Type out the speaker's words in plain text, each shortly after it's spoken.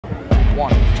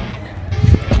One.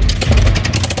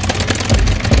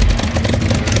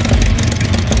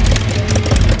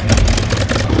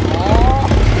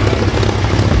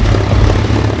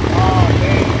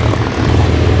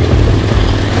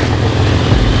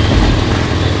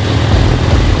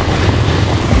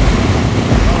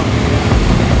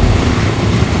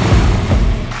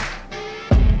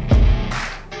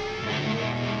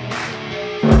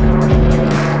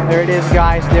 There it is,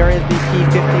 guys. There is the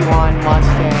P-51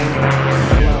 Mustang.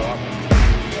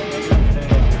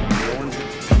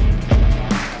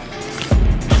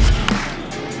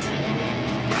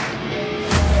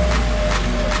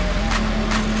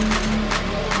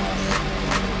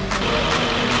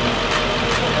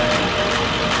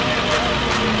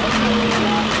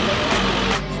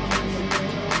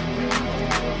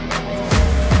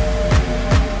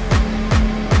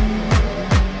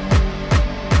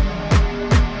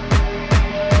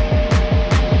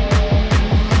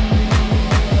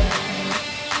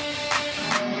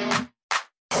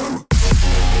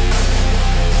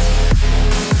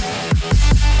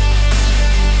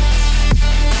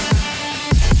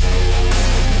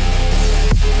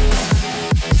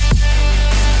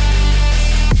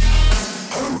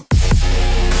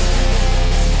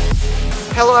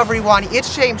 Hello everyone,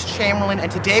 it's James Chamberlain,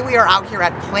 and today we are out here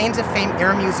at Planes of Fame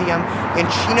Air Museum in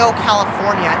Chino,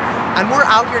 California, and we're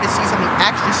out here to see something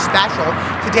extra special.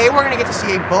 Today we're going to get to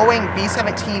see a Boeing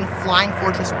B-17 Flying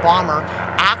Fortress bomber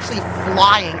actually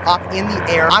flying up in the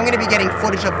air. I'm going to be getting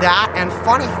footage of that, and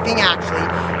funny thing actually,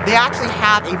 they actually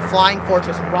have a Flying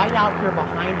Fortress right out here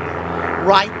behind me.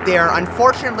 Right there.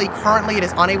 Unfortunately, currently it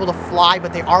is unable to fly,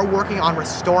 but they are working on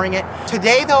restoring it.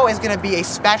 Today, though, is going to be a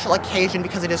special occasion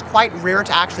because it is quite rare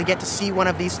to actually get to see one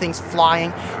of these things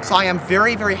flying. So I am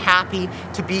very, very happy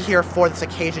to be here for this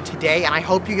occasion today, and I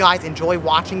hope you guys enjoy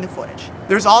watching the footage.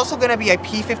 There's also going to be a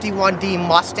P-51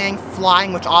 Mustang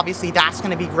flying, which obviously that's going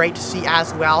to be great to see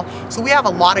as well. So we have a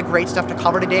lot of great stuff to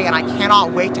cover today, and I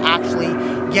cannot wait to actually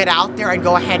get out there and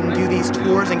go ahead and do these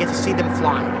tours and get to see them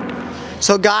flying.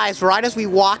 So guys, right as we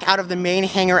walk out of the main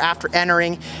hangar after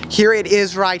entering, here it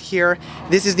is right here.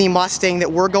 This is the Mustang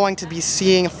that we're going to be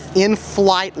seeing in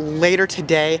flight later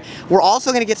today. We're also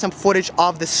going to get some footage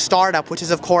of the startup, which is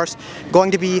of course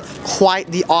going to be quite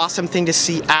the awesome thing to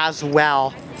see as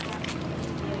well.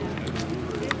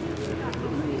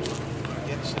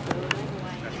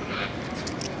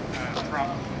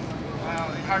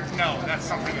 No, that's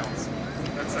something else.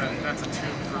 That's a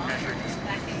tube for measuring.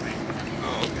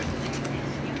 Oh, okay.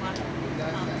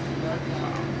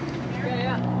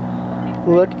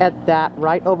 Look at that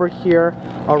right over here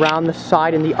around the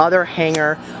side in the other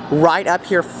hangar. Right up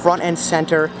here front and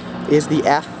center is the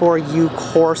F4U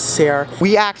Corsair.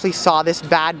 We actually saw this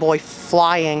bad boy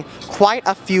flying quite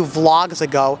a few vlogs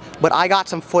ago, but I got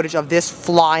some footage of this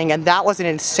flying, and that was an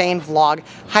insane vlog.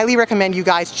 Highly recommend you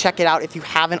guys check it out if you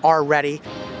haven't already.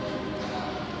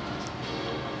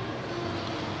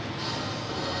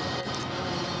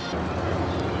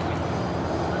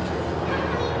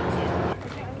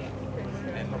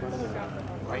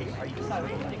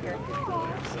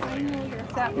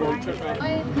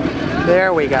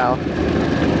 There we go.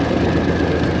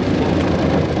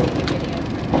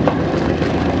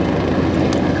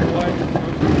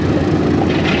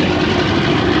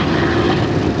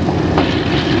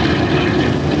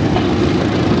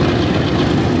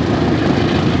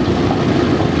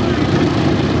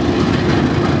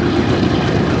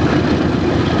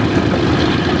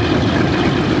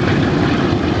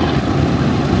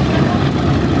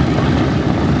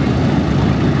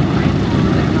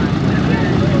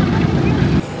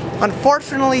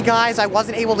 Unfortunately, guys, I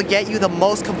wasn't able to get you the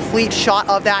most complete shot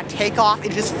of that takeoff.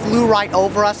 It just flew right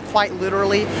over us, quite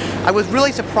literally. I was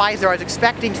really surprised there. I was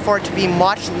expecting for it to be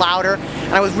much louder,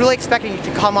 and I was really expecting it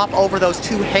to come up over those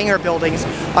two hangar buildings.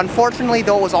 Unfortunately,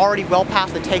 though, it was already well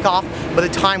past the takeoff by the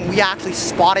time we actually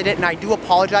spotted it, and I do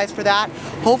apologize for that.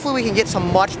 Hopefully we can get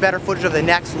some much better footage of the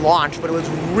next launch, but it was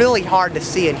really hard to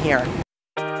see in here.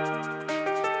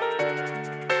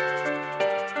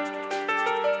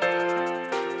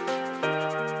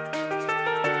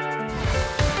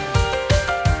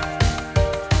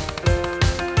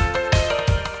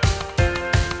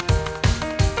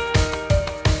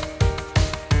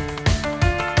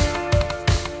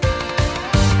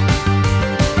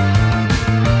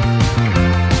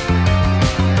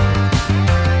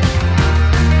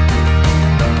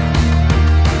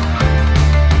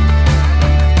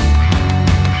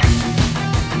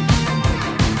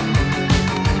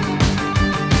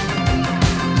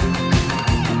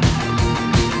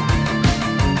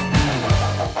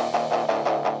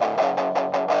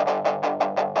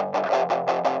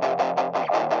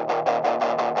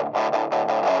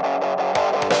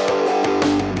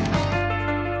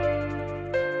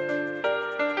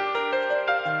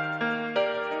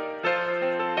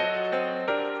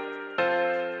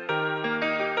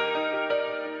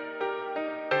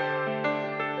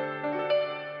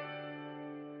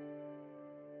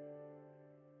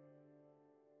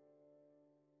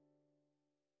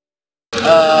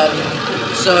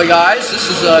 So guys, this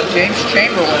is James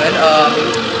Chamberlain,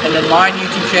 and then my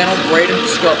YouTube channel, Braden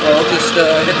Scopo. Just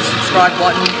hit the subscribe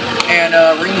button and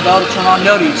ring the bell to turn on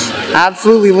noties.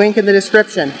 Absolutely, link in the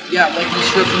description. Yeah, link in the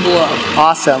description below.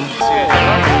 Awesome.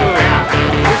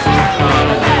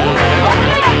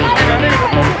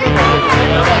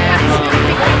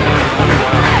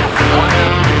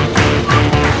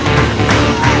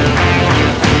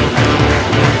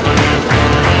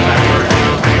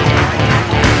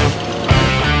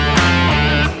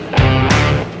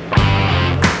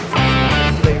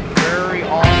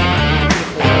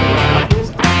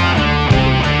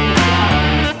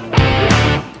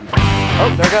 Oh,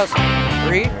 there it goes.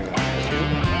 3, 2,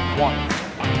 1.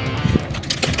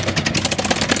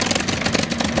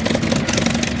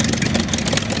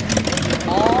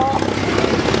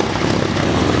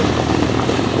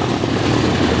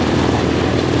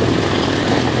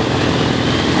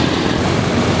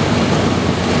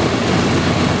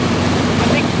 I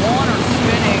think one are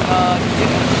spinning in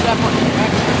a separate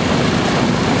direction.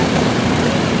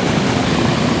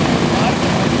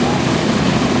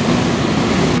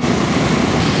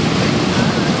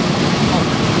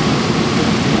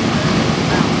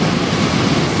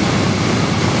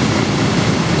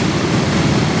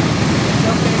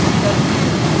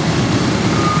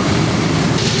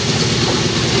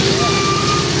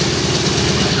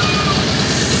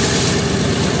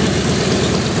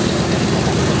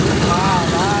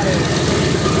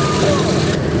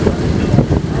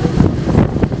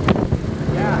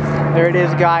 There it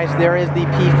is, guys. There is the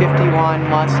P-51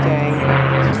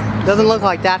 Mustang. Doesn't look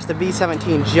like that's the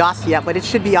B-17 just yet, but it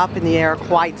should be up in the air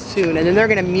quite soon. And then they're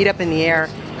going to meet up in the air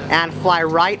and fly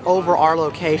right over our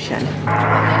location.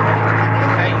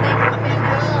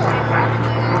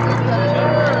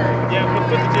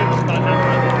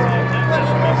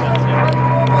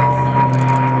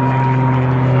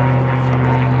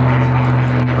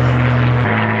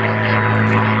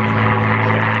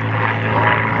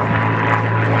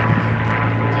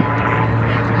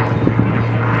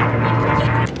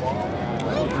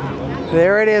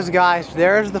 There it is, guys.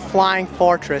 There's the Flying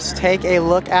Fortress. Take a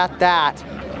look at that.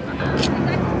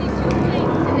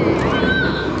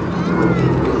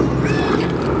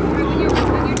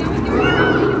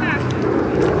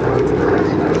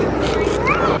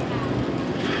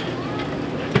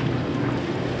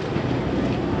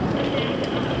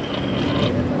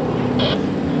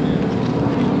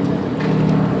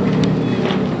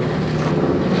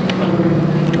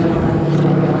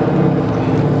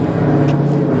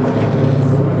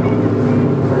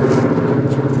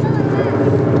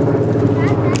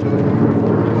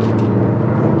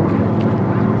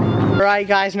 Alright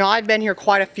guys, now I've been here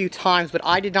quite a few times, but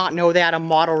I did not know they had a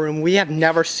model room. We have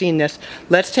never seen this.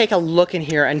 Let's take a look in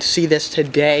here and see this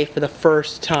today for the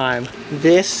first time.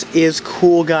 This is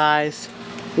cool, guys.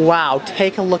 Wow,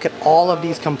 take a look at all of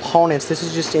these components. This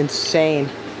is just insane.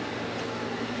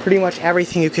 Pretty much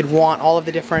everything you could want, all of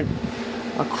the different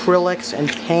acrylics and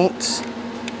paints.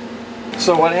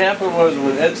 So what happened was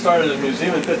when Ed started at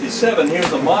museum in '57, he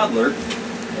was a modeler,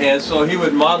 and so he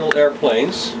would model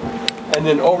airplanes. And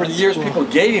then over the years, people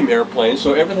gave him airplanes,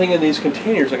 so everything in these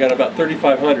containers, I got about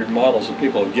 3,500 models that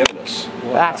people have given us.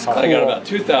 That's cool. I got about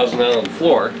 2,000 out on the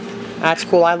floor. That's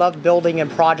cool. I love building and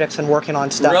projects and working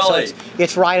on stuff. Really? So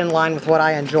it's right in line with what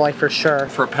I enjoy for sure.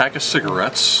 For a pack of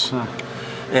cigarettes.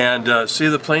 And see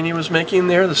the plane he was making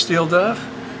there, the Steel Dove?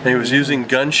 And he was using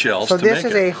gun shells to make it. So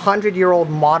this is a 100-year-old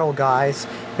model, guys,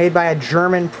 made by a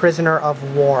German prisoner of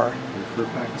war. For a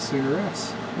pack of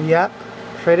cigarettes. Yep.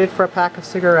 Traded for a pack of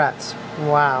cigarettes.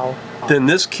 Wow. Then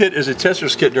this kit is a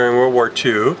tester's kit during World War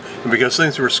II, and because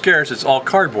things were scarce, it's all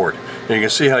cardboard. And you can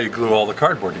see how you glue all the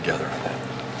cardboard together on that.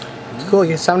 It's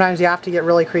cool. Sometimes you have to get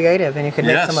really creative, and you can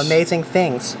make some amazing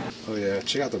things. Oh yeah,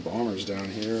 check out the bombers down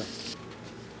here.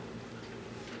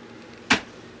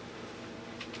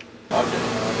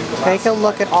 Take a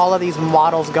look at all of these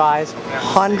models, guys.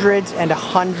 Hundreds and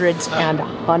hundreds and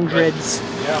hundreds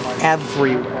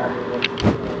everywhere.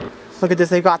 Look at this,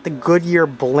 they've got the Goodyear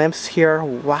blimps here.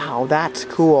 Wow, that's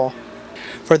cool.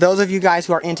 For those of you guys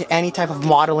who are into any type of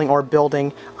modeling or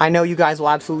building, I know you guys will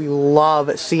absolutely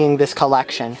love seeing this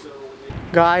collection.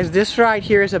 Guys, this right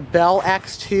here is a Bell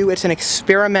X-2. It's an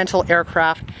experimental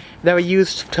aircraft that was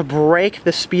used to break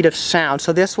the speed of sound.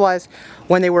 So this was,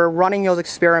 when they were running those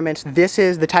experiments, this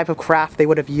is the type of craft they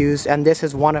would have used, and this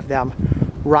is one of them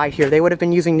right here. They would have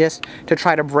been using this to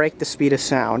try to break the speed of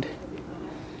sound.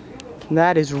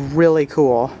 That is really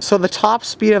cool. So the top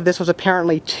speed of this was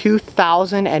apparently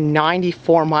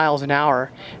 2,094 miles an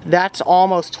hour. That's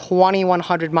almost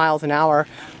 2,100 miles an hour,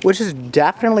 which is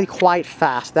definitely quite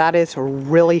fast. That is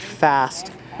really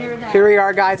fast. Here we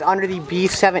are, guys, under the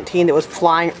B-17 that was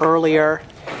flying earlier.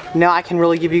 Now I can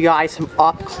really give you guys some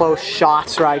up-close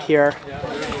shots right here.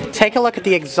 Take a look at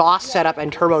the exhaust setup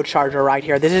and turbocharger right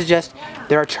here. This is just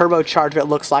their turbocharger, it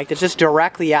looks like. It's just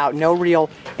directly out. No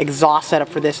real exhaust setup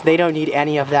for this. They don't need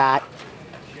any of that.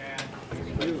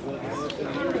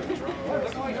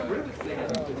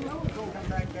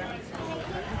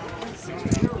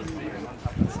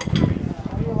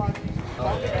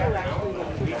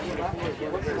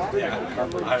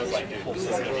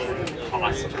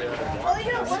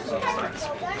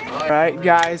 Alright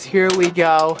guys, here we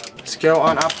go. Let's go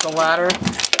on up the ladder.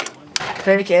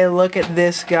 Take a look at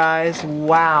this, guys.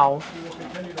 Wow.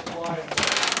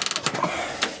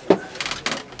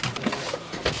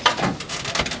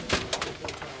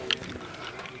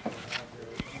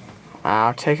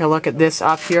 Wow, take a look at this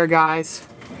up here, guys.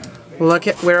 Look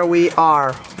at where we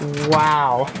are.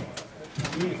 Wow.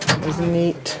 That was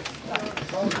neat.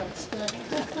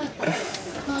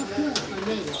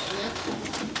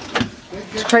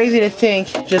 It's crazy to think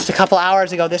just a couple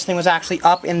hours ago this thing was actually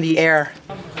up in the air.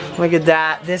 Look at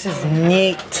that. This is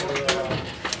neat.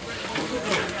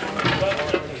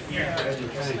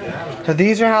 So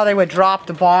these are how they would drop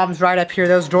the bombs right up here.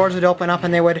 Those doors would open up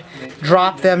and they would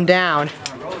drop them down.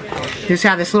 You just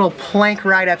have this little plank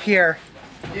right up here.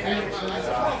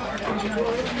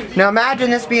 Now imagine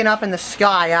this being up in the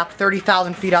sky, up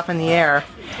 30,000 feet up in the air,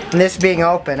 and this being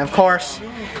open. Of course,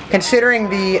 considering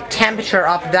the temperature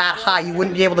up that high, you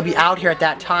wouldn't be able to be out here at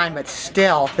that time, but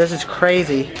still, this is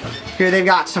crazy. Here they've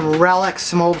got some relics,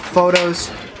 some old photos,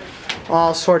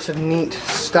 all sorts of neat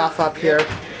stuff up here.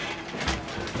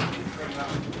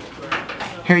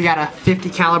 Here you got a 50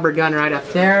 caliber gun right up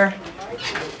there.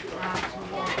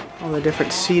 All the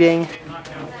different seating.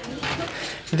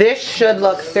 This should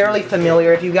look fairly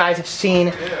familiar if you guys have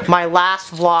seen my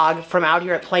last vlog from out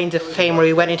here at Plains of Fame where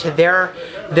we went into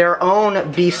their own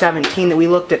B-17 that we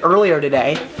looked at earlier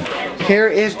today. Here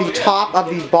is the top of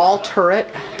the ball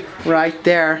turret right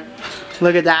there.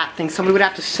 Look at that thing. Somebody would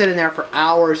have to sit in there for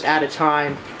hours at a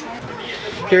time.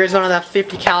 Here's one of the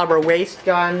 50 caliber waist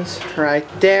guns right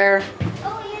there.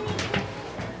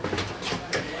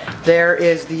 There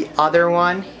is the other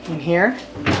one in here.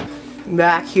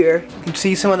 Back here, you can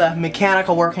see some of the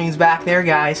mechanical workings back there,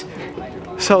 guys.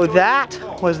 So that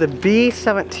was the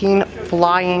B-17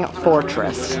 Flying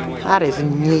Fortress. That is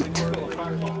neat.